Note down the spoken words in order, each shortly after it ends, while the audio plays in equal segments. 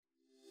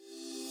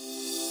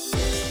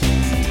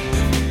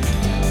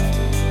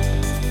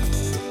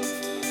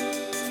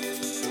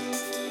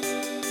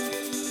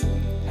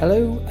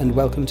Hello and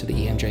welcome to the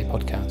EMJ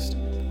podcast.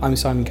 I'm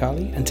Simon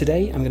Carley and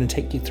today I'm going to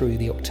take you through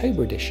the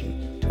October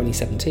edition,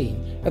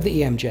 2017, of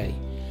the EMJ.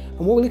 And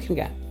what we're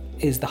looking at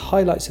is the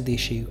highlights of the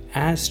issue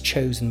as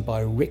chosen by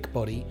Rick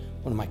Body,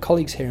 one of my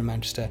colleagues here in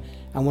Manchester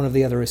and one of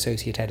the other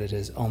associate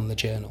editors on the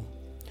journal.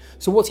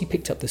 So what's he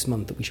picked up this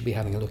month that we should be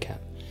having a look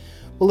at?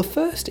 Well, the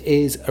first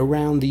is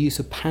around the use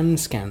of PAN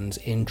scans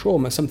in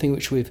trauma, something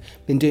which we've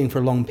been doing for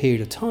a long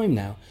period of time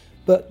now.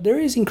 But there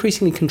is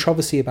increasingly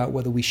controversy about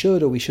whether we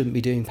should or we shouldn't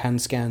be doing PAN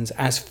scans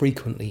as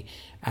frequently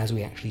as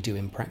we actually do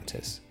in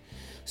practice.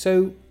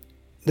 So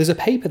there's a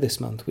paper this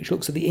month which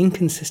looks at the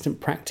inconsistent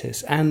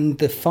practice and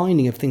the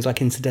finding of things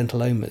like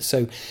incidental omas.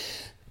 So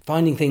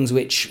finding things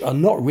which are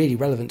not really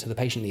relevant to the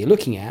patient that you're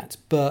looking at,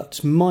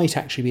 but might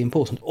actually be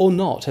important or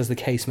not, as the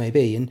case may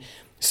be. And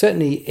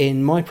certainly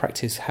in my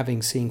practice,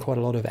 having seen quite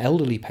a lot of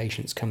elderly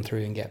patients come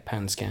through and get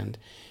PAN scanned,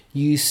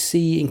 you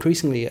see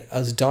increasingly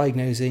us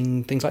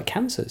diagnosing things like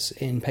cancers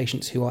in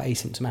patients who are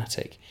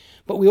asymptomatic.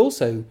 But we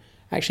also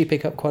actually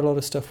pick up quite a lot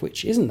of stuff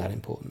which isn't that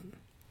important.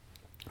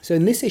 So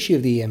in this issue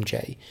of the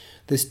EMJ,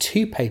 there's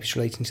two papers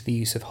relating to the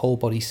use of whole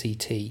body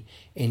CT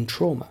in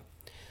trauma.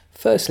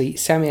 Firstly,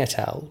 Sami et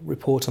al.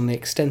 Report on the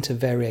extent of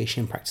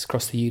variation in practice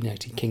across the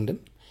United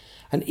Kingdom.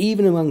 And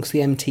even amongst the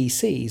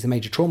MTCs, the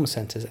major trauma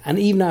centres, and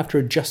even after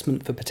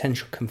adjustment for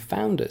potential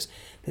confounders,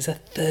 there's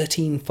a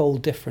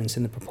 13-fold difference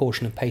in the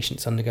proportion of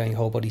patients undergoing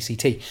whole-body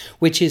CT,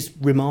 which is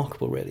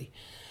remarkable, really.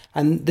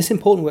 And this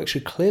important work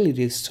should clearly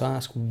lead us to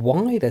ask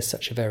why there's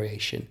such a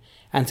variation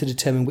and to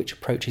determine which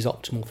approach is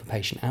optimal for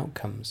patient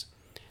outcomes.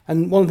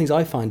 And one of the things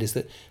I find is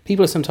that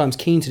people are sometimes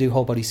keen to do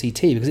whole-body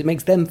CT because it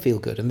makes them feel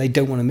good and they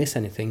don't want to miss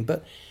anything,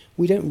 but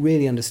we don't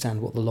really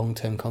understand what the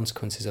long-term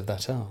consequences of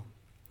that are.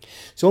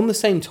 So on the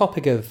same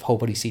topic of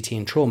whole-body CT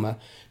and trauma,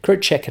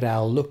 Krutchek et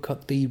al. Look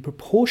at the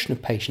proportion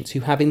of patients who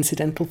have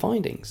incidental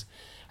findings.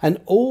 And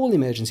all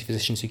emergency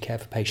physicians who care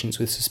for patients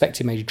with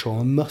suspected major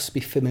trauma must be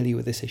familiar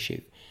with this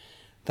issue.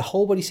 The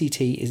whole-body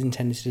CT is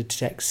intended to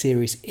detect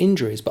serious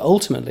injuries, but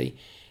ultimately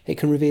it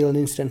can reveal an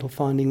incidental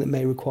finding that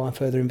may require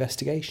further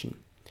investigation.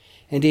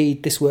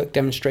 Indeed, this work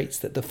demonstrates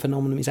that the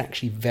phenomenon is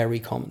actually very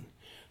common.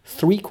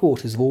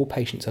 3/4 of all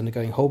patients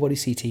undergoing whole-body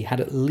CT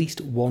had at least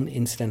one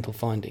incidental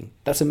finding.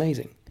 That's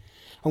amazing.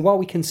 And while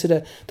we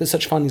consider that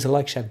such findings are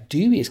likely to have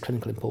dubious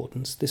clinical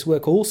importance, this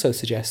work also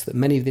suggests that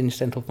many of the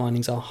incidental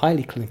findings are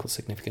highly clinically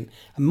significant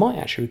and might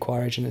actually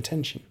require urgent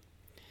attention.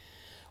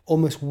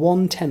 Almost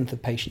 1/10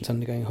 of patients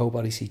undergoing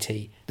whole-body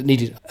CT that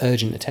needed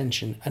urgent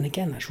attention, and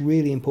again, that's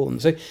really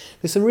important. So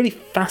there's some really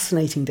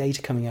fascinating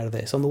data coming out of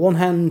this. On the one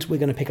hand, we're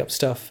going to pick up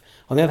stuff.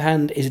 On the other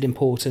hand, is it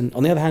important?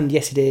 On the other hand,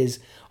 yes, it is.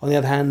 On the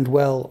other hand,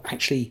 well,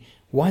 actually,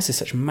 why is there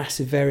such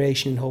massive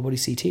variation in whole-body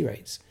CT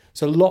rates?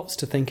 So lots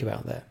to think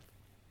about there.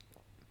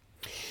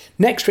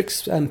 Next,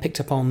 Rick's picked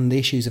up on the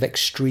issues of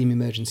extreme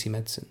emergency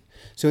medicine.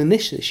 So in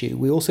this issue,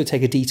 we also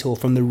take a detour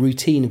from the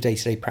routine of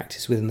day-to-day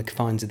practice within the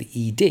confines of the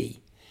ED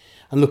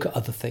and look at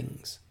other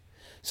things.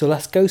 So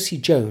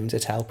Lascosi-Jones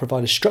et al.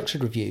 Provide a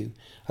structured review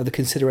of the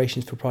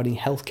considerations for providing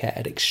healthcare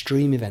at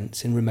extreme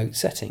events in remote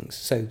settings.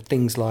 So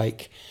things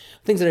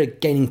that are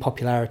gaining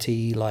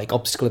popularity, like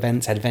obstacle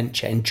events,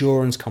 adventure,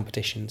 endurance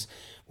competitions,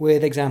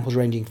 with examples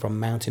ranging from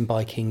mountain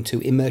biking to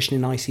immersion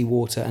in icy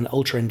water and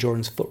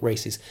ultra-endurance foot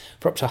races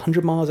for up to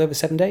 100 miles over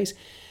 7 days.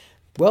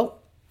 Well,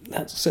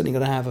 that's certainly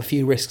going to have a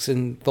few risks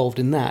involved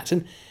in that.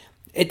 And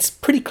it's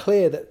pretty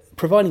clear that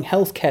providing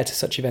healthcare to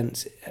such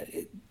events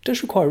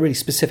does require really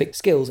specific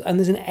skills. And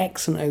there's an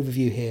excellent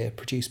overview here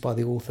produced by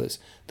the authors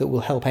that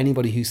will help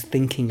anybody who's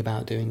thinking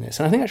about doing this.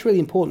 And I think that's really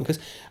important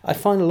because I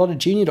find a lot of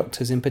junior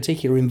doctors in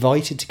particular are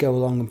invited to go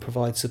along and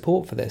provide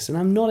support for this. And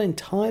I'm not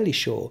entirely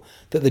sure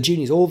that the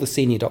juniors or the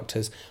senior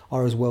doctors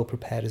are as well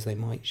prepared as they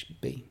might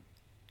be.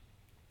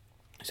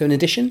 So in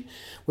addition,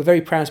 we're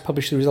very proud to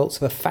publish the results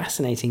of a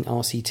fascinating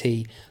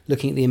RCT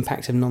looking at the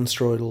impact of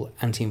non-steroidal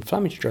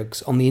anti-inflammatory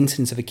drugs on the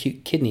incidence of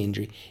acute kidney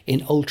injury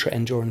in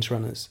ultra-endurance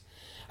runners.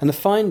 And the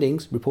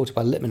findings, reported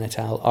by Lippman et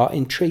al., are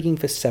intriguing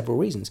for several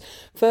reasons.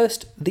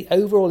 First, the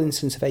overall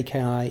incidence of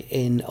AKI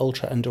in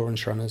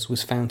ultra-endurance runners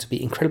was found to be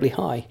incredibly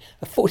high,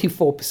 at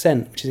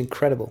 44%, which is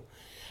incredible.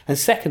 And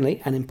secondly,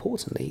 and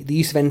importantly, the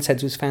use of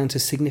NSAIDs was found to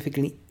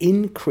significantly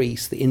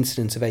increase the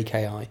incidence of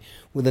AKI,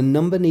 with a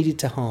number needed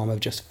to harm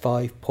of just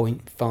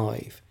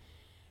 5.5.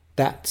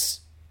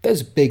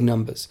 Those are big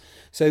numbers.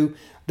 So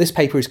this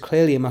paper is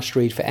clearly a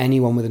must-read for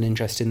anyone with an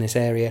interest in this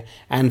area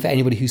and for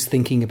anybody who's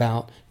thinking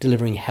about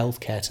delivering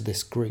healthcare to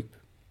this group.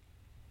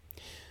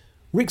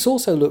 Rick's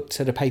also looked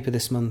at a paper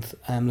this month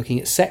looking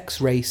at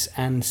sex, race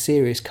and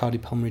serious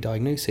cardiopulmonary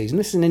diagnoses. And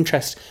this is an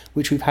interest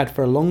which we've had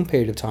for a long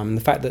period of time, and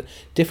the fact that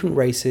different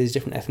races,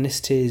 different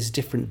ethnicities,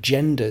 different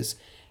genders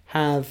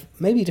have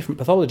maybe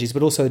different pathologies,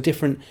 but also a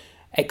different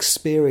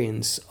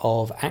experience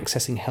of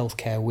accessing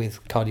healthcare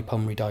with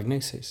cardiopulmonary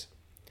diagnoses.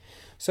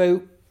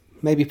 So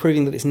maybe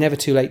proving that it's never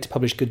too late to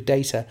publish good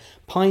data,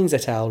 Pines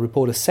et al.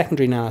 Report a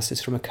secondary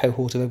analysis from a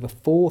cohort of over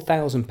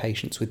 4,000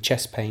 patients with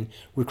chest pain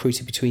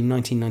recruited between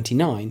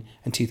 1999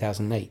 and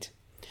 2008.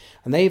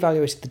 and they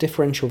evaluated the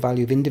differential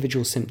value of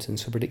individual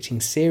symptoms for predicting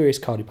serious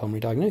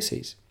cardiopulmonary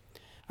diagnoses.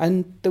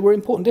 And there were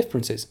important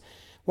differences.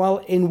 While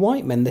in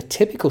white men, the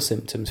typical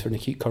symptoms for an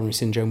acute coronary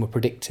syndrome were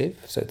predictive,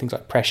 so things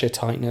like pressure,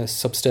 tightness,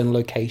 substernal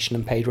location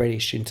and paved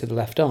radiation to the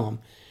left arm,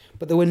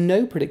 but there were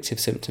no predictive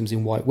symptoms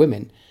in white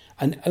women,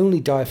 and only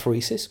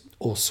diaphoresis,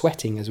 or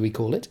sweating as we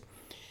call it,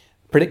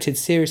 predicted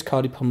serious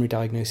cardiopulmonary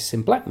diagnosis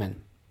in black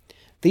men.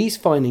 These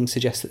findings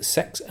suggest that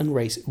sex and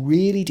race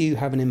really do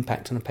have an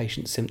impact on a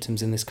patient's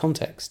symptoms in this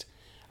context,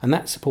 and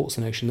that supports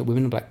the notion that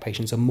women and black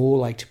patients are more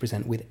likely to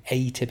present with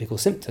atypical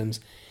symptoms,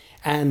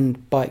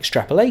 and by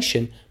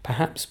extrapolation,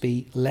 perhaps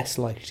be less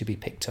likely to be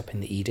picked up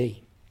in the ED.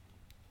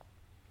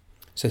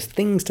 So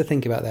things to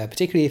think about there,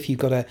 particularly if you've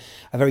got a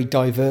very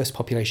diverse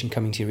population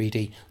coming to your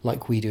ED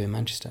like we do in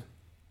Manchester.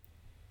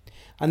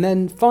 And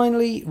then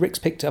finally, Rick's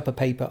picked up a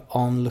paper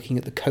on looking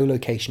at the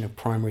co-location of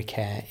primary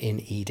care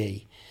in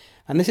ED.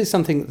 And this is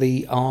something that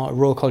the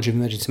Royal College of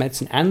Emergency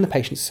Medicine and the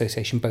Patients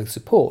Association both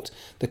support,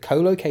 the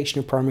co-location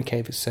of primary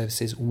care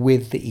services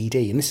with the ED.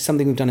 And this is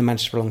something we've done in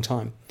Manchester for a long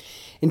time.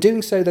 In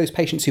doing so, those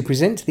patients who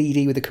present to the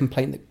ED with a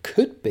complaint that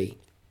could be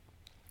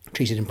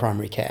treated in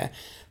primary care,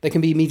 they can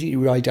be immediately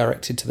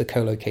redirected to the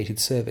co-located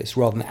service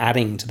rather than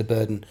adding to the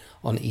burden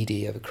on ED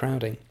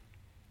overcrowding.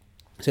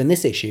 So in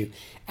this issue,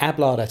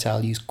 Ablard et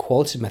al. Used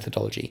qualitative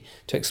methodology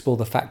to explore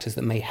the factors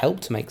that may help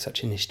to make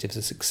such initiatives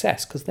a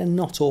success, because they're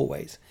not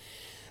always,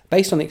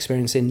 based on the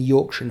experience in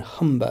Yorkshire and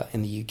Humber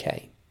in the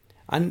UK.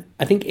 And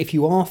I think if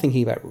you are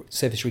thinking about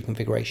service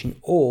reconfiguration,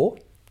 or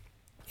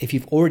if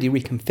you've already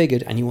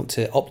reconfigured and you want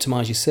to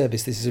optimise your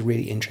service, this is a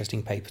really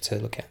interesting paper to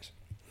look at.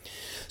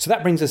 So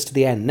that brings us to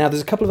the end. Now,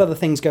 there's a couple of other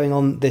things going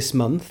on this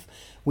month.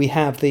 We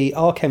have the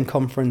RChem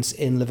conference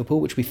in Liverpool,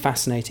 which will be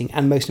fascinating.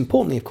 And most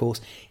importantly, of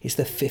course, it's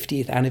the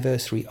 50th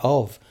anniversary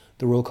of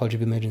the Royal College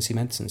of Emergency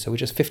Medicine. So we're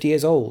just 50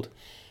 years old,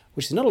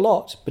 which is not a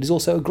lot, but is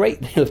also a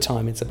great deal of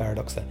time. It's a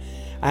paradox there.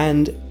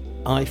 And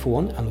I, for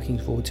one, am looking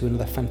forward to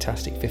another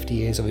fantastic 50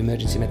 years of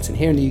emergency medicine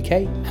here in the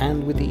UK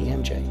and with the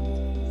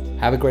EMJ.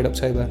 Have a great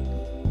October.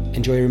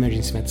 Enjoy your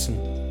emergency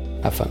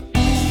medicine. Have fun.